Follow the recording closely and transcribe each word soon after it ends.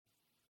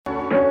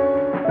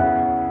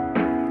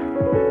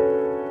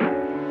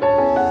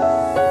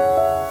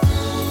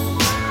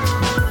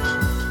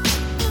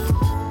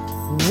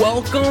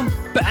Welcome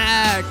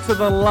back to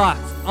the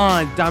Locked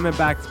On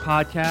Diamondbacks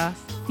podcast.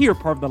 Here,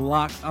 part of the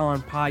Locked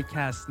On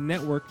Podcast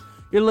Network.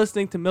 You're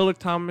listening to Miller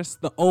Thomas,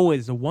 the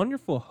always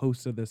wonderful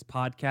host of this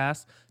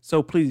podcast.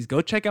 So please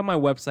go check out my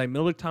website,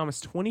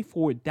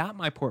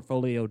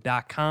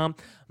 millerthomas24.myportfolio.com.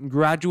 I'm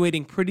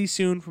graduating pretty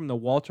soon from the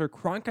Walter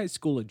Cronkite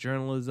School of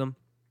Journalism,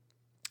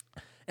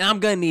 and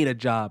I'm going to need a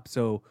job.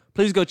 So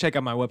please go check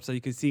out my website.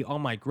 You can see all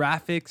my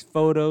graphics,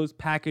 photos,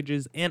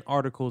 packages, and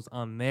articles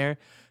on there.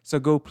 So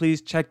go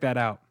please check that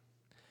out.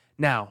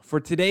 Now, for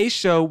today's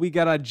show, we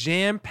got a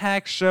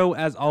jam-packed show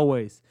as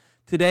always.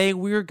 Today,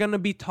 we're going to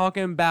be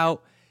talking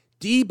about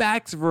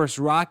D-backs versus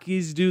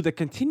Rockies, the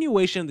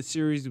continuation of the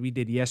series we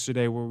did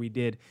yesterday where we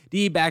did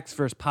D-backs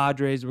versus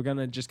Padres. We're going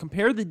to just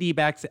compare the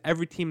D-backs to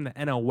every team in the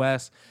NL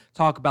West,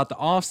 talk about the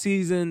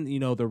offseason,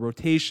 the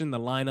rotation, the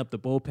lineup, the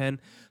bullpen.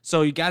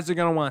 So you guys are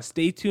going to want to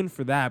stay tuned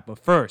for that. But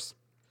first,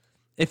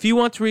 if you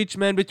want to reach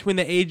men between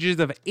the ages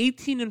of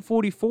 18 and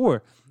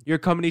 44, your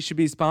company should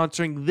be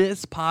sponsoring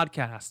this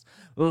podcast.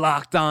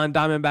 Locked On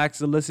Diamondbacks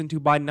to listen to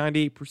by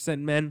 98%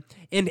 men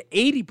and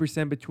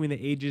 80% between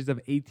the ages of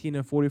 18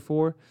 and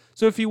 44.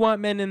 So if you want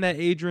men in that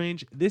age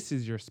range, this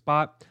is your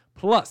spot.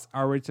 Plus,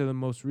 our rates are the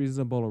most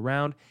reasonable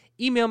around.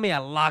 Email me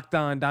at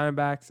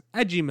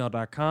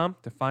lockedondiamondbacks@gmail.com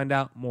to find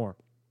out more.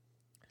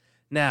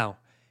 Now,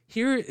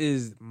 here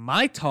is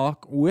my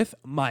talk with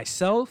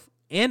myself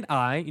and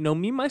I,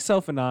 me,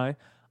 myself, and I,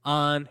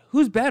 on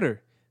who's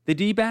better, the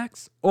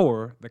D-backs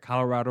or the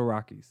Colorado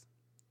Rockies.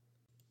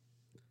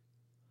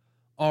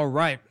 All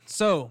right,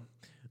 so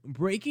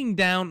breaking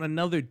down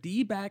another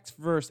D-backs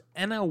versus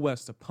NL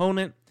West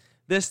opponent.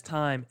 This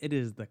time, it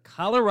is the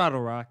Colorado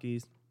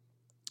Rockies.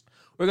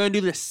 We're going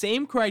to do the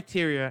same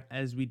criteria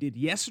as we did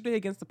yesterday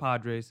against the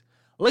Padres.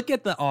 Look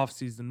at the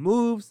offseason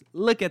moves,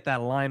 look at that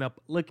lineup,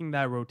 look at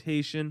that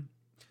rotation,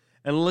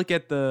 and look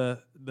at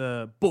the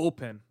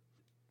bullpen.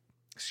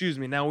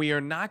 Now, we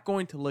are not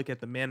going to look at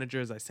the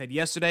manager. As I said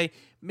yesterday,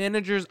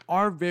 managers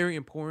are very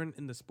important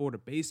in the sport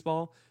of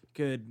baseball.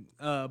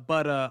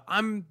 But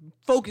I'm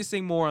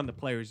focusing more on the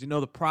players,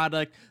 the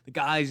product, the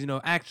guys,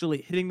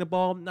 actually hitting the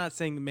ball. I'm not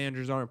saying the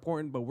managers aren't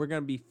important, but we're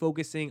going to be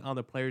focusing on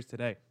the players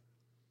today.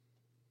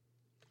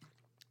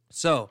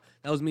 So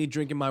that was me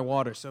drinking my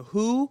water. So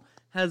who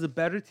has a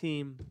better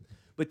team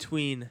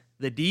between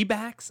the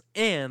D-backs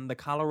and the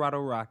Colorado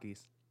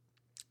Rockies?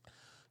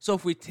 So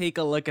if we take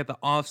a look at the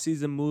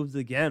offseason moves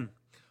again,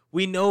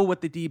 we know what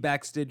the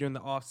D-backs did during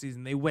the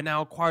offseason. They went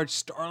out, acquired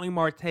Starling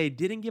Marte,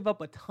 didn't give up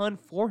a ton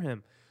for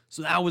him.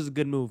 So that was a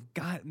good move.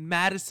 Got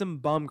Madison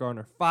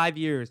Bumgarner, 5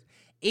 years,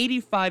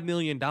 $85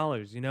 million,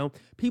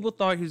 People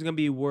thought he was going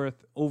to be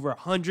worth over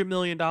 $100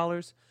 million.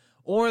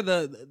 Or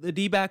the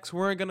D-backs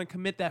weren't going to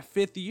commit that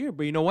fifth year.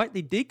 But you know what?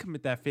 They did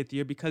commit that fifth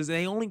year because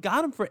they only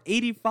got him for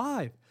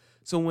 85.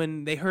 So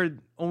when they heard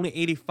only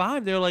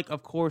 85, they're like,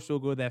 of course, we'll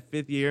go that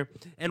fifth year,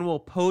 and we'll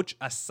poach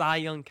a Cy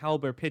Young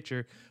caliber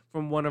pitcher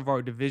from one of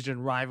our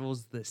division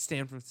rivals, the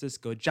San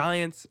Francisco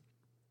Giants.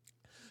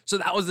 So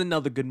that was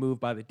another good move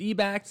by the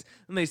D-backs.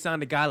 And they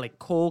signed a guy like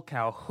Cole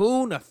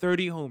Calhoun, a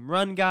 30-home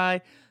run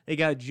guy. They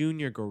got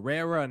Junior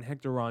Guerrera and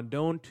Hector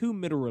Rondon, two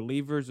middle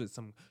relievers with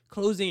some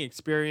closing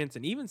experience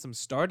and even some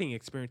starting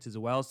experience as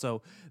well.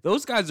 So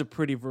those guys are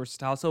pretty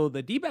versatile. So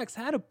the D-backs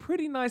had a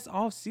pretty nice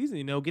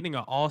offseason, getting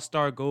an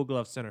all-star Gold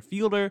Glove center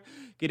fielder,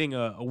 getting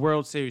a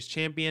World Series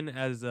champion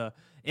and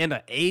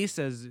an ace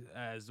as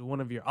one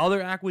of your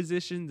other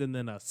acquisitions, and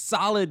then a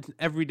solid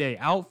everyday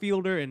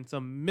outfielder and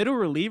some middle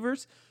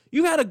relievers.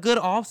 You've had a good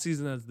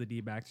offseason as the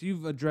D-backs.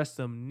 You've addressed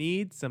some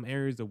needs, some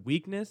areas of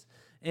weakness,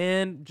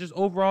 and just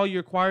overall you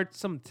acquired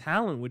some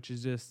talent, which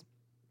is just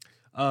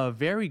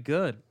very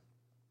good.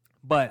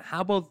 But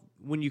how about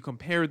when you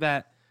compare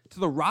that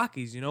to the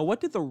Rockies? What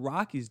did the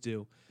Rockies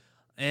do?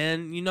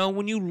 And,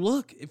 when you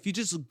look, if you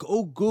just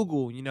go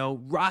Google,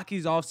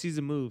 Rockies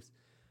offseason moves,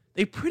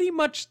 they pretty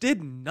much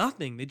did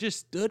nothing. They just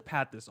stood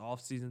pat this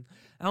offseason.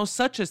 And it was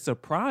such a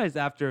surprise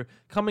after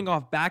coming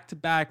off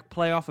back-to-back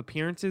playoff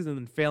appearances and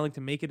then failing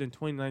to make it in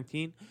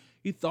 2019.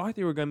 You thought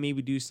they were going to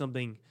maybe do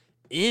something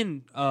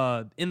in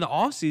the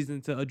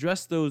offseason to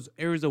address those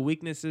areas of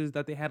weaknesses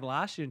that they had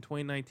last year in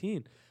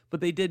 2019. But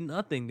they did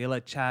nothing. They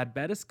let Chad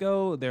Bettis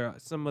go.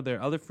 Some of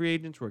their other free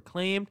agents were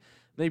claimed.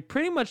 They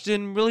pretty much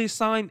didn't really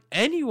sign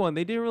anyone.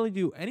 They didn't really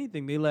do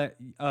anything. They let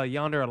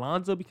Yonder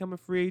Alonso become a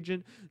free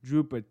agent,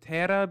 Drew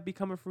Patera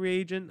become a free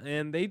agent,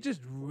 and they just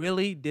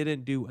really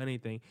didn't do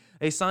anything.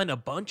 They signed a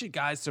bunch of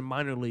guys to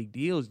minor league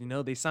deals.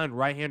 They signed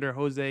right-hander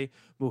Jose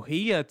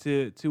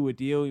Mujia to a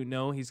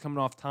deal. He's coming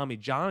off Tommy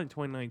John in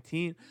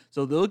 2019,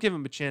 so they'll give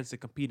him a chance to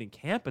compete in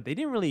camp, but they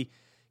didn't really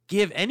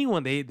give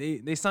anyone.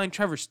 They signed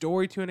Trevor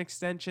Story to an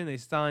extension. They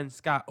signed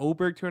Scott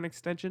Oberg to an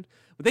extension.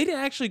 But they didn't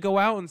actually go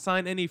out and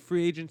sign any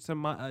free agents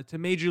to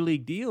major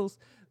league deals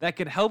that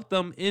could help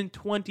them in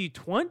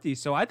 2020.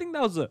 So I think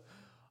that was a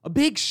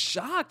big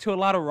shock to a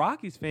lot of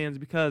Rockies fans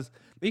because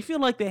they feel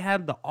like they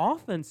had the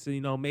offense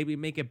to, maybe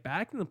make it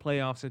back in the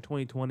playoffs in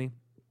 2020.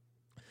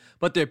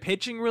 But their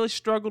pitching really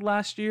struggled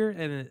last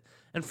year,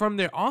 And from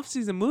their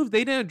offseason moves,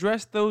 they didn't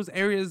address those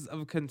areas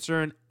of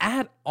concern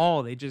at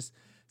all. They just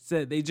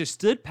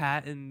stood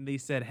pat and they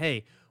said,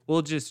 hey,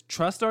 we'll just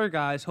trust our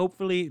guys.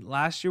 Hopefully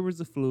last year was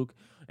a fluke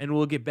and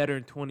we'll get better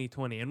in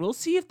 2020. And we'll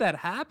see if that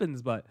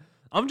happens. But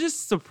I'm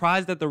just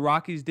surprised that the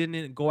Rockies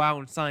didn't go out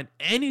and sign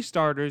any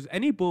starters,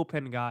 any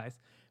bullpen guys,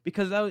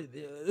 because that was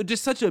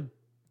just such a,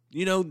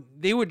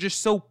 they were just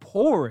so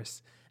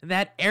porous in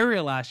that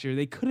area last year.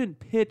 They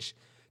couldn't pitch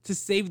to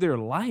save their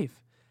life.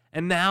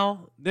 And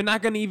now they're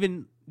not going to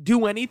even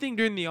do anything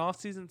during the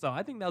offseason. So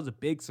I think that was a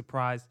big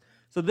surprise.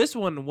 So this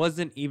one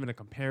wasn't even a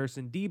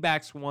comparison.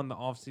 D-backs won the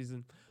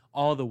offseason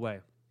all the way.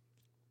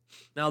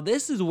 Now,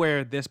 this is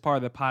where this part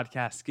of the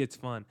podcast gets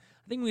fun.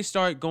 I think we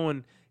start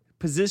going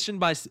position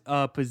by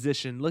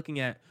position, looking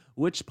at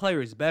which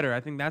player is better. I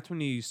think that's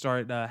when you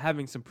start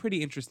having some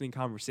pretty interesting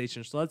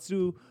conversations. So let's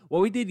do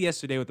what we did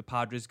yesterday with the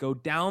Padres. Go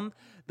down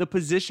the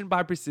position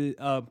by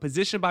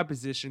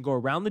position, go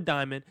around the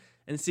diamond,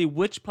 and see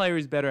which player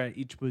is better at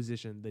each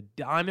position, the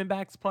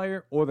Diamondbacks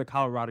player or the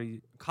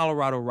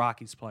Colorado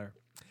Rockies player.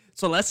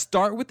 So let's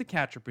start with the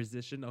catcher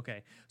position.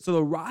 Okay, so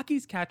the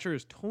Rockies catcher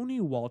is Tony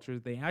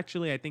Walters. They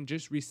actually, I think,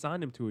 just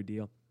re-signed him to a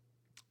deal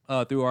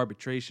through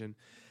arbitration.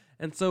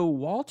 And so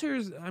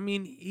Walters, I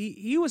mean,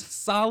 he was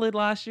solid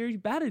last year. He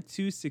batted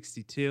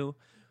 .262,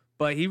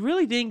 but he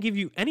really didn't give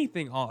you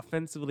anything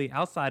offensively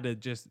outside of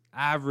just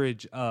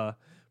average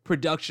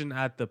production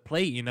at the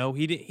plate.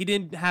 He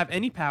didn't have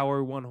any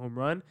power, 1 home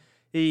run.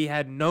 He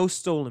had no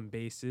stolen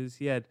bases.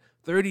 He had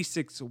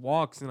 36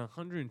 walks in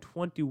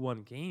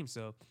 121 games.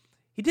 So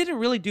he didn't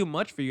really do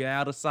much for you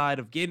outside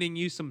of getting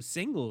you some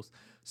singles.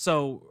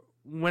 So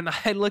when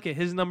I look at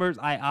his numbers,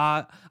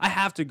 I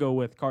have to go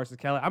with Carson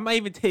Kelly. I might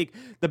even take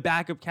the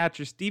backup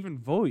catcher Stephen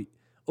Vogt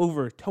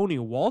over Tony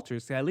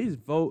Walters. At least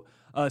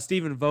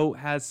Stephen Vogt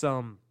has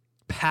some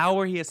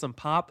power. He has some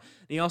pop.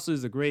 And he also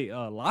is a great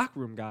locker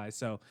room guy.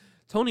 So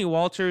Tony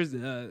Walters,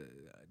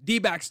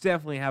 D-backs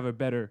definitely have a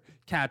better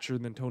catcher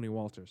than Tony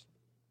Walters.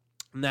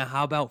 Now,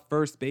 how about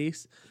first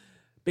base?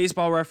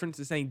 Baseball Reference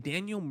is saying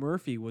Daniel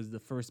Murphy was the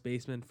first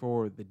baseman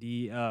for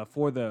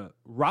the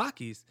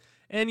Rockies.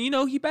 And,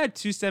 he batted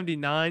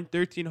 .279,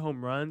 13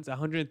 home runs,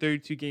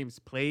 132 games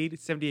played,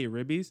 78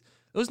 ribbies.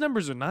 Those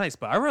numbers are nice,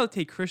 but I'd rather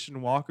take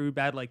Christian Walker, who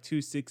batted like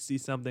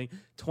 260-something,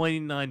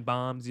 29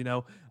 bombs,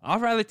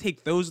 I'd rather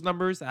take those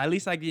numbers. At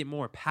least I get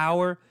more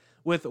power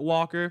with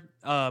Walker.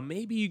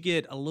 Maybe you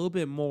get a little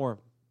bit more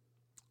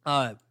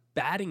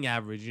batting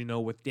average,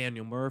 with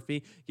Daniel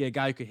Murphy. You get a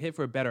guy who could hit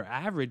for a better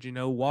average.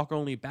 Walker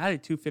only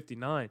batted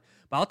 .259.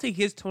 But I'll take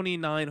his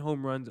 29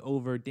 home runs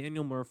over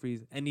Daniel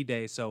Murphy's any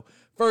day. So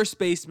first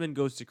baseman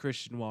goes to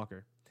Christian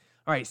Walker.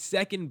 All right,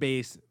 second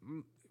base,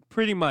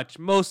 pretty much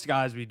most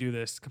guys we do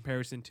this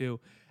comparison to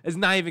is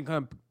not even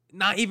going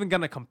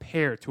to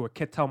compare to a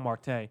Ketel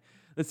Marte.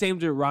 The same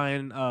to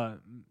Ryan, I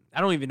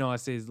don't even know how to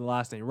say his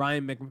last name,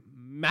 Ryan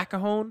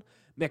McMahon,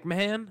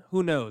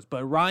 who knows?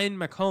 But Ryan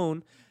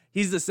McMahon,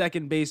 he's the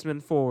second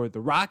baseman for the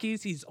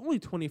Rockies. He's only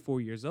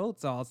 24 years old,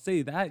 so I'll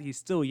say that. He's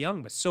still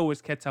young, but so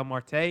is Ketel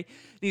Marte.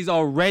 He's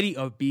already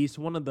a beast,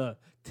 one of the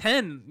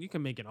 10, you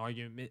can make an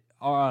argument,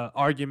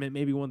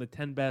 maybe one of the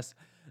 10 best,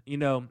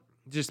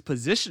 just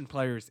position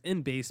players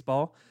in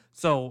baseball.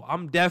 So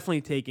I'm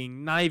definitely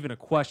taking, not even a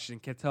question,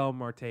 Ketel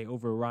Marte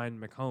over Ryan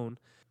McMahon.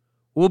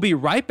 We'll be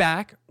right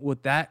back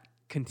with that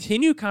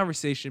continued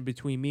conversation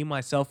between me,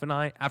 myself, and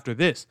I after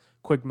this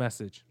quick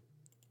message.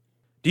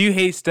 Do you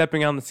hate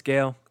stepping on the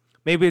scale?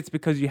 Maybe it's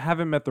because you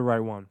haven't met the right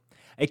one.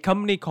 A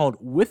company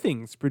called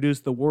Withings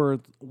produced the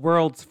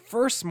world's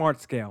first smart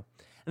scale,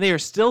 and they are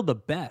still the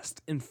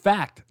best. In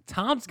fact,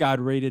 Tom's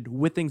Guide rated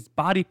Withings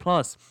Body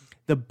Plus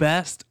the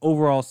best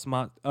overall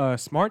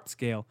smart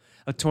scale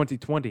of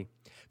 2020.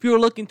 If you are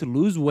looking to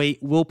lose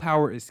weight,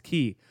 willpower is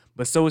key,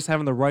 but so is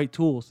having the right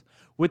tools.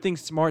 Withings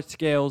smart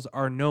scales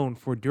are known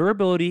for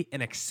durability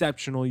and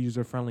exceptional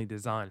user-friendly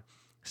design.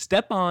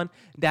 Step on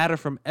data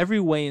from every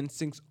weigh-in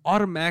syncs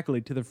automatically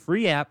to the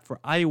free app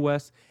for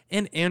iOS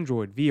and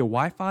Android via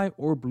Wi-Fi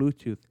or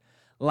Bluetooth.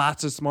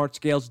 Lots of smart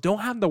scales don't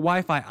have the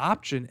Wi-Fi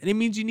option, and it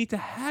means you need to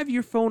have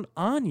your phone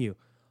on you.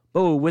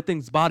 But with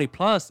Withings Body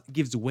Plus, it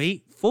gives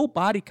weight, full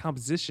body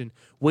composition,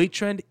 weight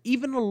trend,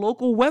 even a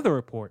local weather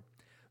report.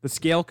 The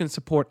scale can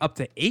support up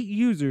to 8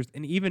 users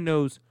and even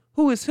knows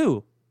who is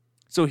who.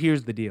 So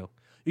here's the deal.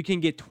 You can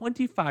get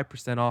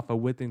 25% off of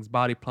Withings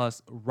Body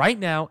Plus right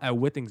now at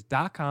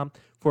Withings.com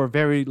for a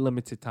very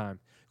limited time.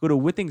 Go to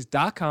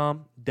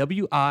Withings.com,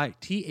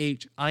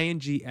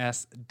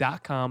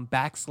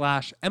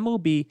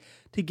 Withings.com/MOB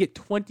to get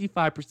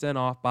 25%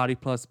 off Body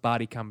Plus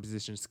Body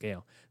Composition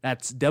Scale.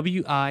 That's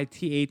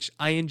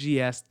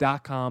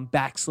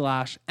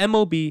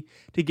Withings.com/MOB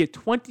to get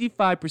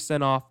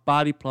 25% off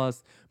Body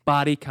Plus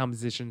Body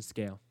Composition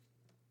Scale.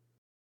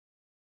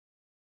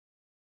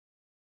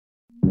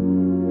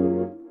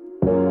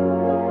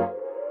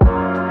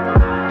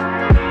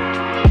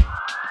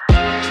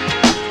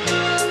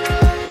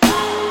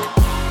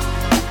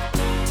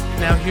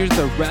 Now here's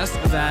the rest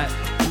of that,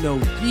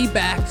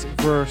 D-backs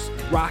versus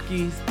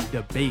Rockies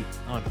debate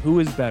on who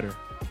is better.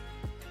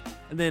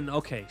 And then,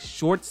 okay,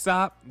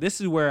 shortstop. This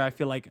is where I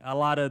feel like a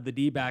lot of the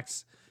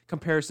D-backs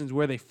comparisons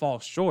where they fall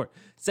short.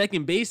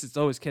 Second base, it's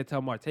always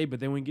Ketel Marte, but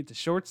then when you get to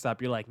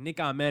shortstop, you're like, Nick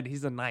Ahmed,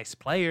 he's a nice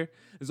player.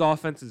 His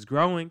offense is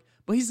growing,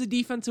 but he's a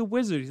defensive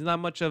wizard. He's not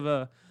much of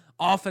a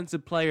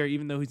offensive player,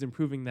 even though he's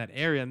improving that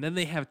area. And then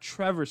they have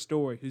Trevor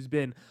Story, who's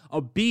been a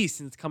beast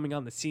since coming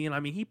on the scene. I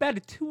mean, he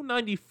batted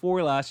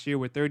 .294 last year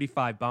with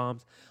 35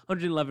 bombs,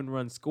 111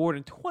 runs scored,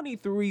 and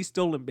 23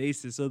 stolen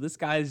bases. So this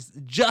guy's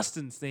just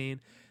insane.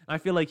 I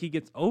feel like he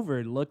gets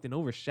overlooked and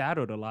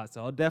overshadowed a lot.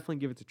 So I'll definitely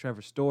give it to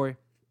Trevor Story.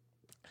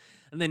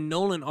 And then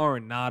Nolan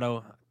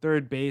Arenado,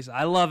 third base.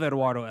 I love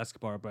Eduardo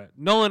Escobar, but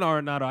Nolan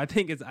Arenado, I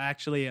think, is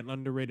actually an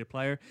underrated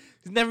player.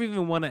 He's never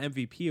even won an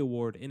MVP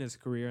award in his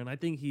career, and I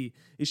think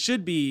it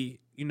should be,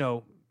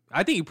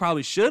 I think he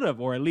probably should have,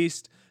 or at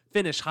least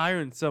finish higher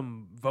in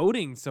some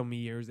voting some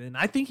years. And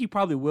I think he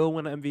probably will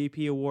win an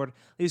MVP award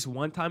at least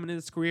one time in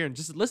his career. And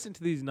just listen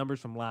to these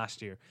numbers from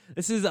last year.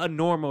 This is a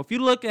normal. If you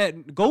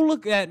go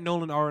look at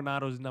Nolan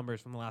Arenado's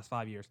numbers from the last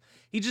 5 years.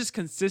 He's just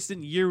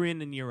consistent year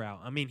in and year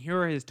out. I mean,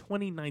 here are his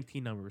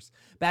 2019 numbers.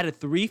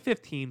 Batted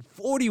 .315,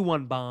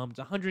 41 bombs,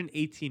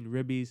 118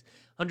 ribbies,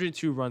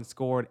 102 runs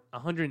scored,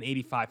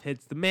 185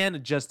 hits. The man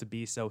is just a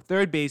beast. So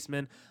third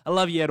baseman. I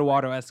love you,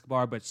 Eduardo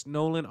Escobar, but it's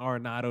Nolan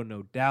Arenado,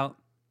 no doubt.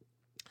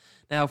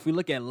 Now, if we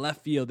look at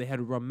left field, they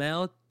had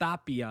Ramel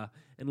Tapia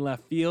in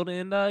left field,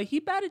 and he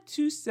batted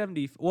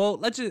 .270.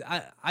 Well,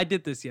 I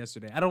did this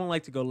yesterday. I don't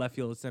like to go left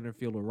field, center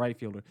field, or right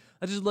fielder.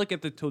 Let's just look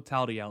at the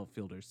totality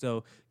outfielders.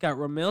 So, got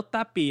Ramel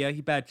Tapia.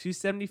 He batted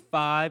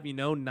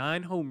 .275,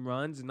 9 home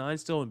runs, 9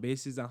 stolen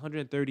bases,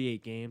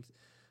 138 games.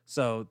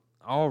 So,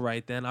 all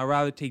right, then. I'd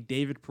rather take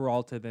David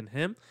Peralta than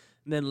him.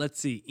 And then let's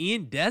see,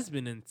 Ian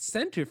Desmond in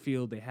center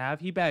field they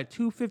have. He batted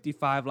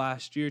 .255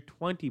 last year,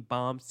 20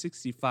 bombs,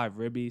 65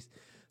 ribbies.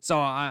 So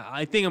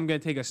I think I'm going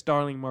to take a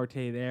Starling Marte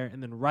there.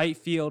 And then right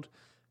field,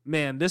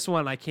 man, this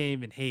one I can't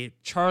even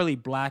hate. Charlie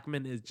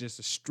Blackmon is just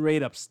a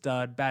straight-up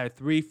stud. Batted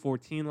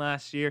 .314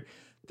 last year,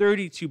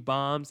 32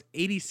 bombs,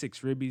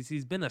 86 ribbies.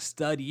 He's been a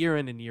stud year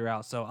in and year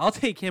out. So I'll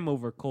take him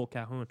over Cole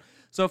Calhoun.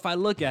 So if I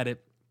look at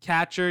it,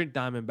 catcher,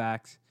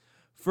 Diamondbacks.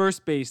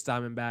 First base,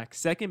 Diamondbacks.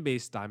 Second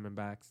base,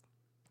 Diamondbacks.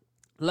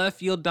 Left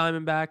field,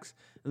 Diamondbacks.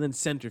 And then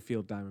center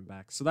field,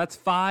 Diamondbacks. So that's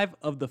 5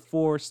 of the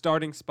 4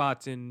 starting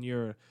spots in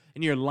your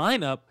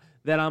lineup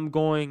that I'm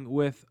going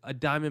with a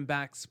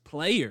Diamondbacks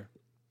player.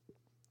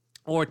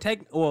 Or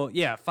 5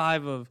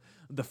 of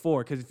the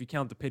 4, because if you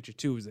count the pitcher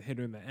too as a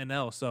hitter in the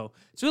NL. So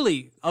it's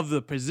really, of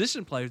the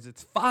position players,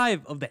 it's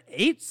 5 of the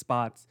 8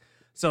 spots.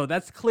 So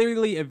that's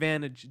clearly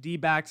advantage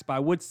D-backs, but I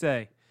would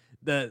say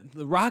the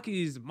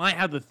Rockies might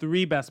have the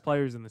 3 best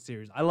players in the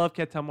series. I love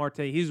Ketel Marte.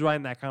 He's right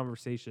in that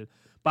conversation.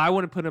 But I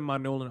wouldn't put him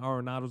on Nolan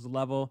Arenado's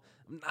level.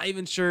 I'm not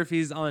even sure if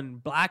he's on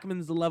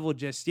Blackmon's level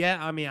just yet.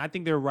 I mean, I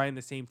think they're right in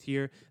the same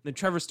tier. And then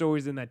Trevor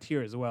Story's in that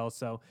tier as well.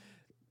 So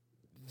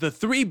the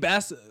 3 of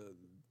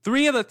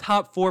the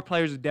top 4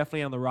 players are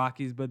definitely on the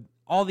Rockies, but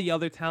all the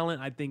other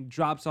talent, I think,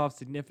 drops off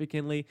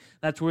significantly.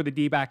 That's where the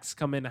D-backs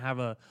come in to have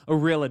a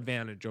real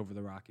advantage over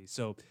the Rockies.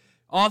 So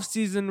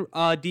off-season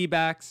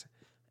D-backs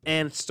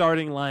and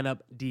starting lineup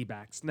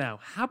D-backs. Now,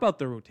 how about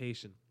the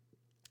rotation?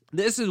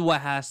 This is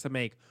what has to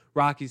make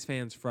Rockies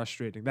fans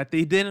frustrating, that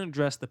they didn't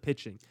address the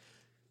pitching.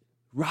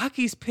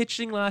 Rockies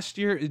pitching last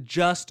year is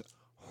just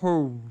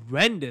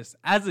horrendous.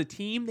 As a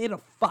team, they had a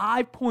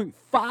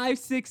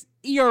 5.56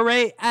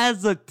 ERA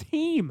as a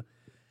team.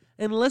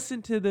 And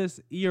listen to this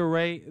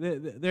ERA,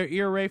 their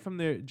ERA from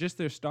their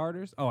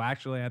starters. Oh,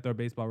 actually, I thought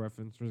Baseball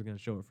Reference was going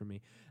to show it for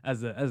me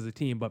as a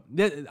team, but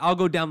I'll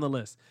go down the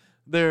list.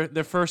 Their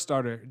first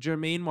starter,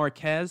 Jermaine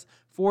Marquez,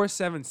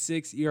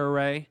 4.76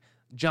 ERA.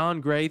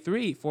 John Gray,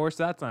 3.84,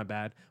 so that's not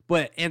bad.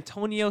 But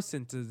Antonio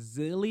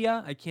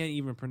Santazilia, I can't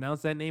even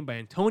pronounce that name, but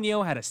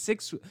Antonio had a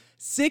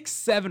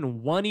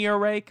 6.71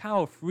 ERA.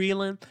 Kyle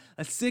Freeland,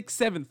 a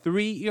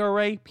 6.73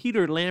 ERA.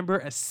 Peter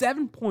Lambert, a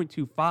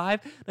 7.25.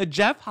 Now,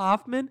 Jeff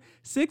Hoffman,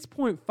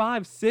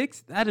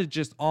 6.56. That is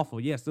just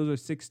awful. Yes, those are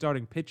 6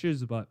 starting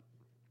pitchers, but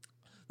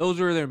those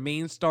were their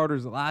main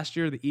starters last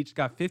year. They each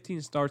got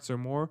 15 starts or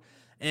more.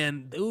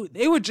 And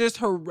they were just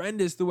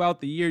horrendous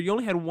throughout the year. You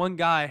only had one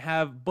guy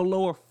have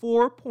below a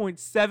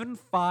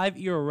 4.75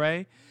 ERA,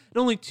 and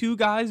only 2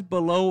 guys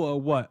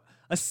below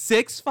a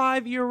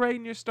 6.5 ERA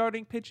in your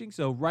starting pitching.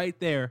 So right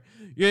there,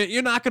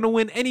 you're not going to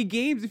win any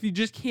games if you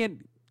just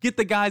can't get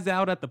the guys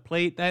out at the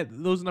plate.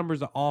 Those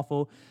numbers are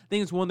awful. I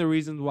think it's one of the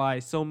reasons why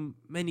so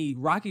many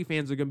Rocky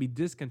fans are going to be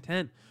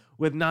discontent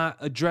with not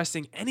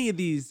addressing any of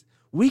these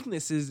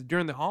weaknesses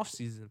during the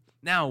offseason.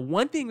 Now,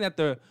 one thing that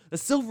the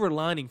silver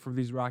lining for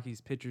these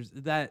Rockies pitchers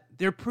is that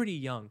they're pretty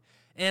young.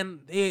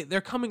 And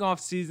they're coming off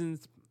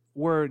seasons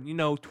where,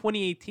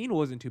 2018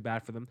 wasn't too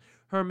bad for them.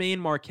 Jermaine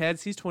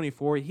Marquez, he's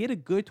 24. He had a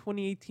good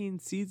 2018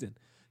 season.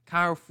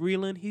 Kyle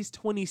Freeland, he's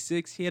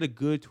 26. He had a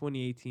good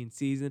 2018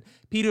 season.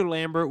 Peter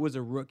Lambert was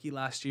a rookie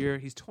last year.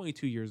 He's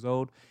 22 years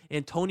old.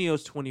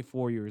 Antonio's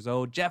 24 years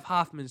old. Jeff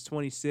Hoffman's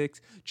 26.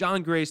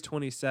 John Gray's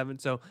 27.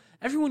 So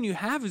everyone you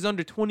have is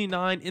under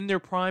 29 in their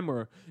prime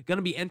or going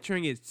to be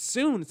entering it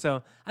soon.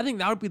 So I think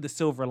that would be the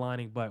silver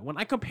lining. But when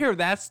I compare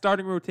that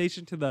starting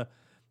rotation to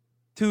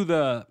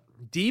the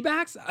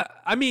D-backs,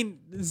 I mean,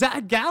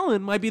 Zach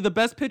Gallen might be the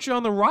best pitcher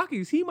on the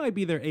Rockies. He might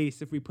be their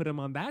ace if we put him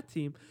on that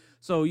team.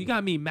 So you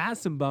got me,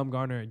 Madison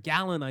Bumgarner,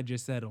 Gallen, I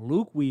just said,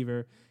 Luke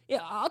Weaver. Yeah,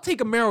 I'll take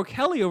a Merrill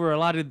Kelly over a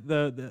lot of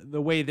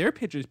the way their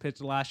pitchers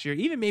pitched last year.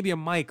 Even maybe a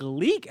Mike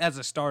Leake as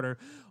a starter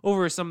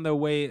over some of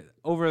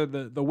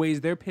the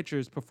ways their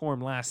pitchers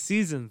performed last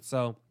season.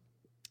 So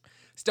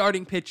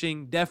starting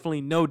pitching,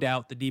 definitely no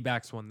doubt the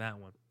D-backs won that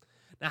one.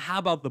 Now, how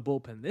about the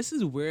bullpen? This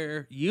is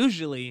where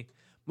usually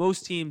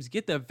most teams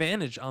get the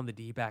advantage on the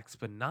D-backs,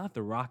 but not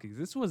the Rockies.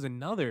 This was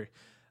another.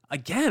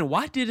 Again,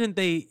 why didn't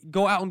they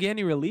go out and get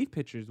any relief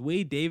pitchers?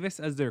 Wade Davis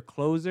as their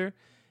closer,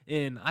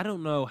 and I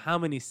don't know how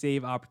many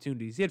save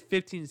opportunities. He had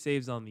 15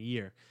 saves on the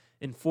year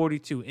in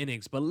 42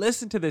 innings. But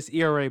listen to this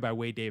ERA by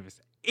Wade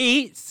Davis.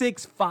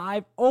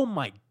 8.65. Oh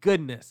my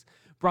goodness.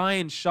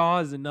 Brian Shaw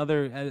is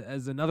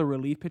another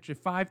relief pitcher,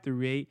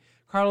 5.38.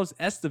 Carlos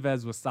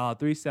Estevez was solid,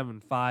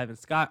 3.75, and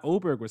Scott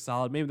Oberg was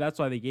solid. Maybe that's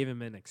why they gave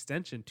him an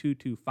extension,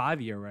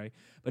 2.25 ERA.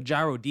 But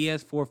Jairo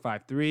Diaz,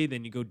 4.53.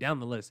 Then you go down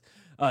the list.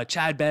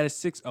 Chad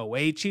Bettis,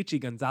 6.08. Chichi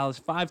Gonzalez,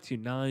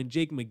 5.29.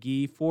 Jake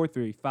McGee,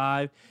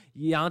 4.35.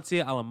 Yancey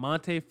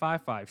Alamante,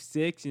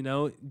 5.56. You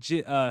know,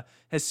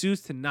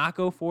 Jesus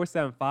Tanaka,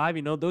 4.75.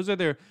 You know, those are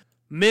their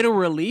middle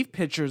relief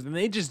pitchers, and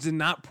they just did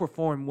not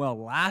perform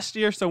well last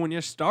year. So when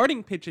your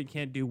starting pitching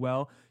can't do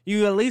well,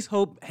 you at least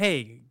hope,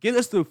 hey, get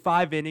us through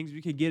 5 innings.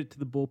 We could get it to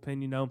the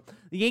bullpen, you know.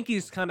 The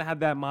Yankees kind of had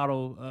that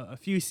model a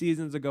few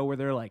seasons ago where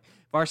they're like,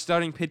 if our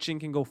starting pitching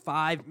can go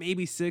 5,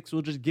 maybe 6,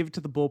 we'll just give it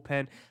to the bullpen,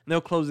 and they'll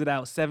close it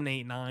out 7,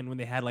 8, 9 when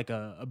they had like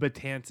a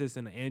Betances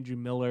and an Andrew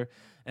Miller.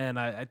 And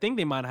I think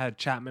they might have had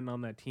Chapman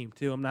on that team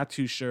too. I'm not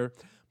too sure.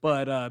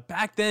 But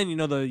back then, you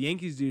know, the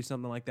Yankees do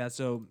something like that.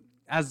 So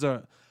as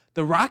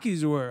the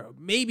Rockies were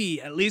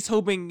maybe at least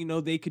hoping, you know,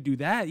 they could do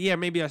that. Yeah,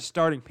 maybe our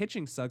starting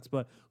pitching sucks,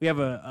 but we have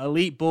an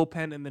elite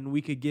bullpen, and then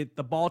we could get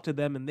the ball to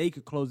them, and they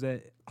could close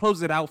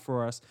it out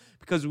for us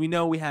because we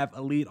know we have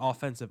elite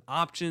offensive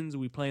options.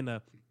 We play in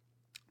a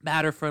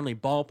batter-friendly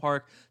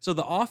ballpark, so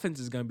the offense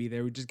is going to be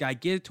there. We just got to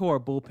get it to our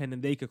bullpen,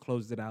 and they could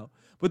close it out.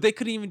 But they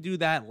couldn't even do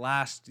that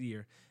last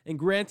year. And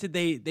granted,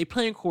 they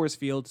play in Coors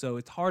Field, so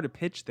it's hard to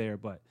pitch there,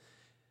 but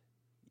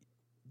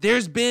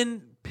there's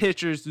been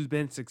pitchers who's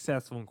been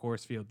successful in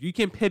Coors Field. You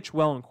can pitch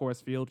well in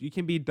Coors Field. You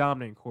can be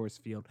dominant in Coors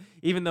Field,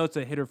 even though it's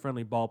a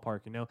hitter-friendly ballpark,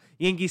 you know.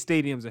 Yankee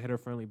Stadium's a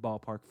hitter-friendly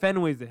ballpark.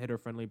 Fenway's a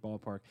hitter-friendly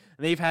ballpark.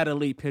 And they've had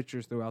elite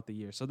pitchers throughout the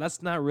year, so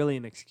that's not really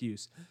an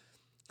excuse.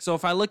 So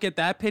if I look at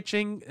that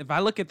pitching, if I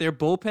look at their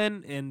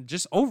bullpen and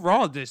just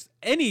overall just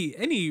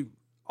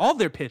all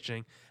their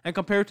pitching and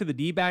compare it to the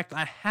D-backs,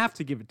 I have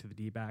to give it to the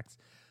D-backs.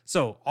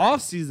 So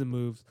off-season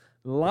moves,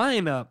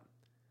 lineup,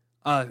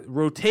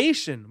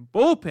 rotation,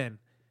 bullpen,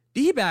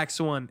 D-backs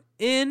won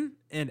in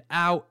and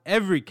out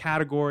every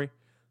category.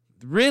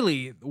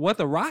 Really, what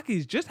the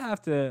Rockies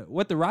have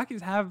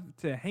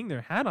to hang their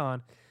hat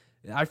on,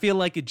 I feel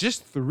like it's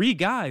just 3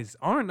 guys: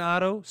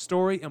 Arenado,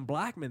 Story, and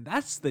Blackmon.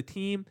 That's the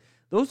team.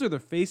 Those are the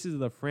faces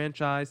of the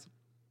franchise.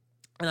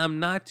 And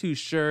I'm not too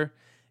sure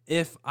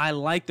if I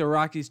like the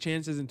Rockies'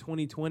 chances in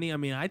 2020. I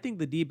mean, I think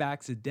the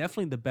D-backs is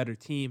definitely the better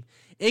team.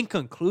 In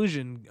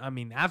conclusion, I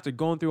mean, after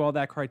going through all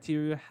that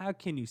criteria, how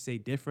can you say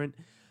different?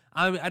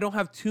 I don't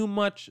have too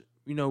much,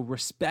 you know,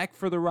 respect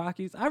for the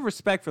Rockies. I have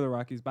respect for the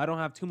Rockies, but I don't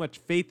have too much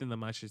faith in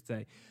them, I should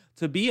say.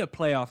 To be a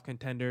playoff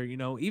contender, you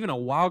know, even a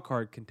wild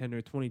card contender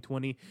in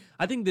 2020,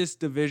 I think this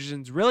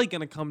division's really going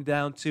to come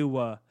down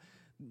to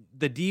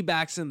the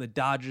D-backs and the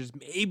Dodgers.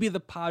 Maybe the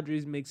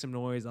Padres make some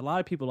noise. A lot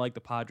of people like the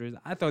Padres.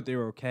 I thought they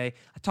were okay.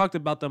 I talked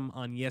about them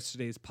on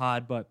yesterday's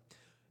pod, but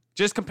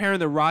just comparing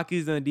the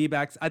Rockies and the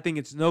D-backs, I think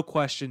it's no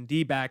question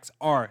D-backs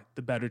are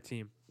the better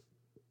team.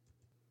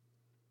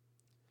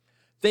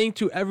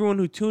 Thank you to everyone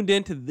who tuned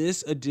in to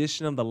this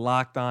edition of the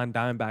Locked On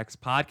Diamondbacks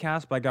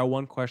podcast, but I got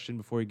one question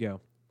before we go.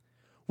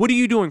 What are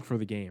you doing for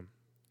the game?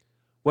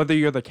 Whether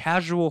you're the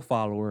casual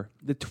follower,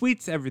 the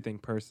tweets everything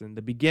person,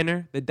 the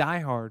beginner, the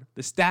diehard,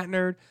 the stat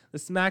nerd, the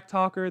smack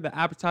talker, the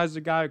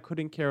appetizer guy who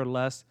couldn't care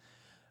less,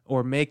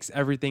 or makes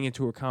everything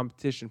into a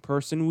competition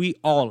person, we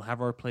all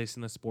have our place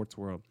in the sports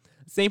world.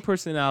 The same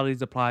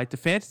personalities apply to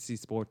fantasy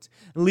sports.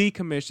 League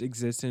Commish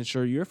exists to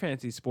ensure your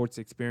fantasy sports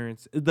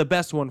experience is the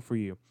best one for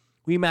you.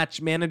 We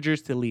match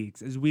managers to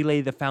leagues as we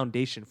lay the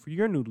foundation for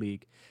your new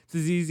league. It's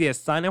as easy as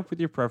sign up with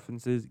your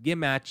preferences, get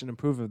matched, and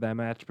approve of that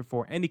match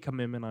before any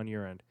commitment on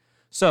your end.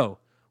 So,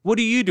 what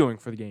are you doing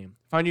for the game?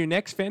 Find your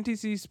next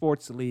fantasy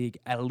sports league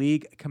at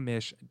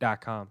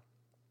leaguecommish.com.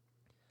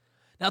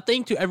 Now,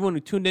 thank you to everyone who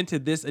tuned into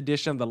this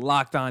edition of the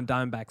Locked On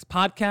Diamondbacks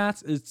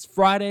podcast. It's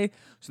Friday,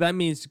 so that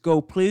means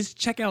go please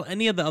check out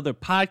any of the other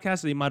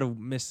podcasts that you might have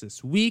missed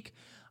this week.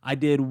 I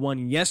did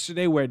one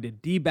yesterday where I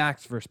did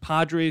D-backs versus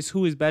Padres.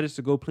 Who is better?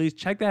 So go please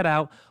check that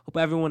out. Hope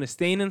everyone is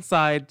staying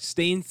inside,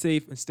 staying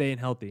safe, and staying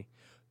healthy.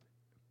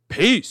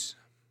 Peace.